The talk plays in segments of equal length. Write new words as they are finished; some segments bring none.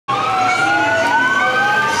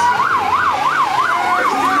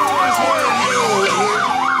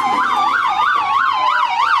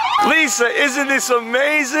Lisa, isn't this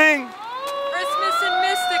amazing? Christmas in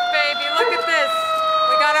Mystic, baby. Look at this.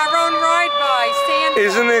 We got our own ride by Santa.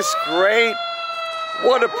 Isn't this great?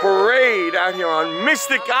 What a parade out here on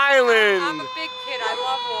Mystic Island. I'm a big kid. I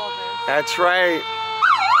love all this. That's right.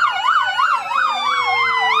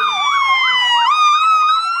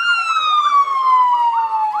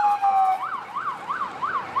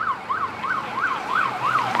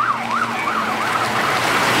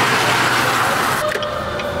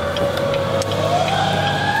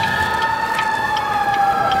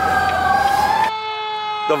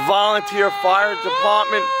 The volunteer fire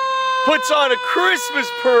department puts on a Christmas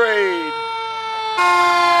parade.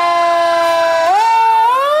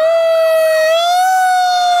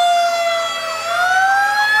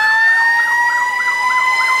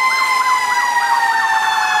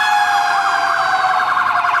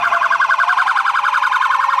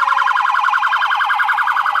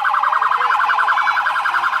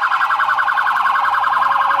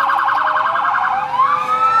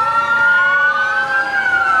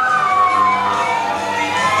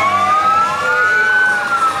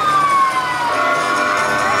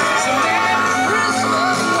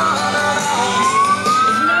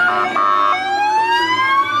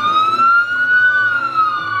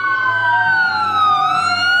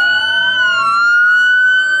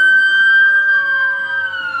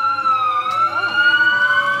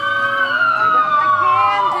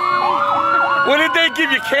 What did they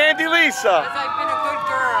give you, candy, Lisa? Because I've been a good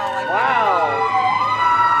girl.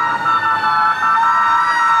 Wow.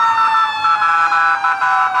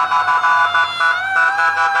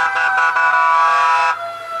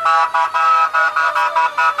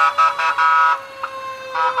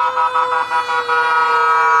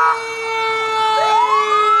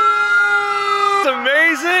 It's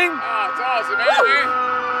amazing. Oh, it's awesome, baby.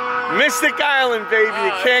 Mystic Island, baby.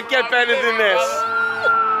 You can't get better than this.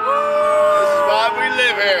 Why we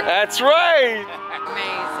live here. That's right.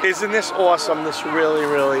 Amazing. Isn't this awesome? This really,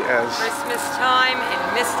 really is. Christmas time in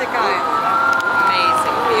Mystic Island.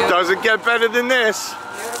 Amazing. Beautiful. Doesn't get better than this.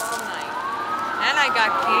 Beautiful night. And I got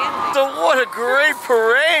candy. So what a great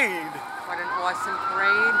parade. What an awesome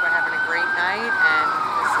parade. We're having a great night, and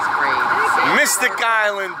this is great. Santa. Mystic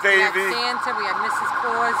Island, We baby. had Santa, we had Mrs.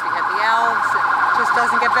 Claus, we had the elves. It just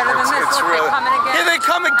doesn't get better than this. It's Look, really. they're coming again. Here they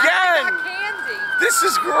come And I again. got candy. This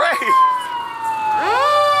is great.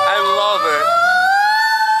 I love it.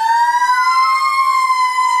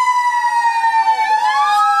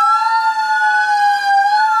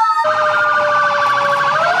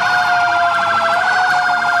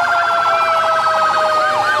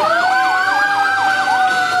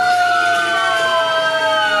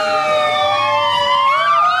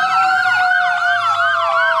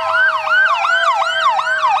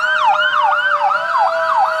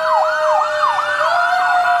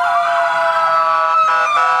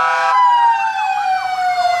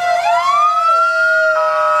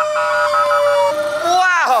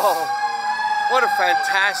 What a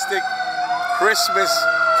fantastic Christmas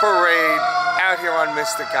parade out here on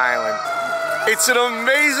Mystic Island. It's an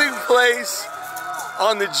amazing place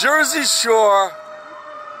on the Jersey Shore.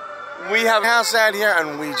 We have a house out here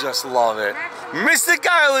and we just love it. Mystic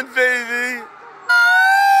Island, baby!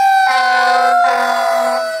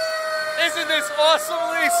 Isn't this awesome,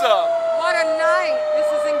 Lisa? What a night. This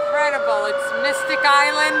is incredible. It's Mystic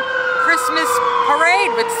Island Christmas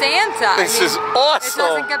parade with Santa. This is awesome. It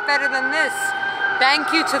doesn't get better than this.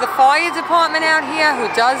 Thank you to the fire department out here who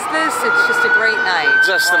does this. It's just a great night.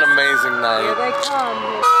 Just an amazing Here night. they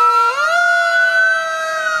come.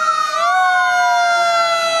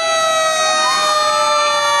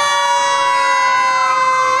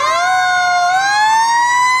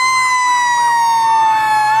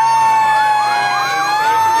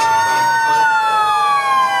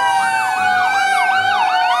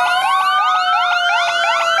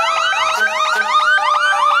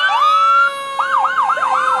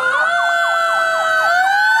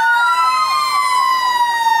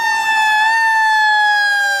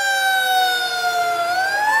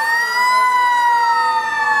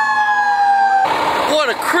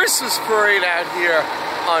 Christmas parade out here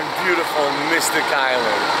on beautiful Mystic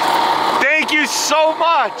Island. Thank you so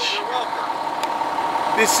much. You're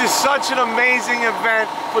welcome. This is such an amazing event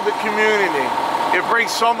for the community. It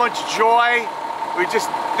brings so much joy. We just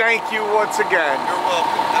thank you once again. You're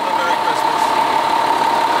welcome. Have a Merry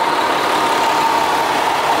Christmas.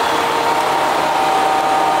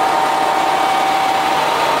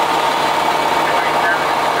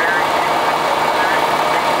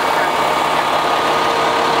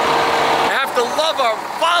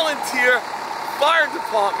 Volunteer fire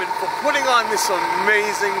department for putting on this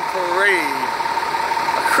amazing parade.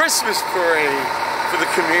 A Christmas parade for the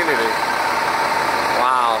community.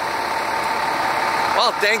 Wow.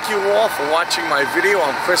 Well, thank you all for watching my video.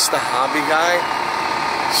 I'm Chris the Hobby Guy.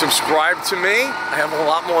 Subscribe to me. I have a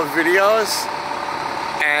lot more videos.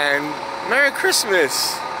 And Merry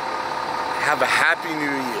Christmas. Have a Happy New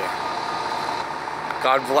Year.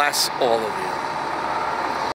 God bless all of you.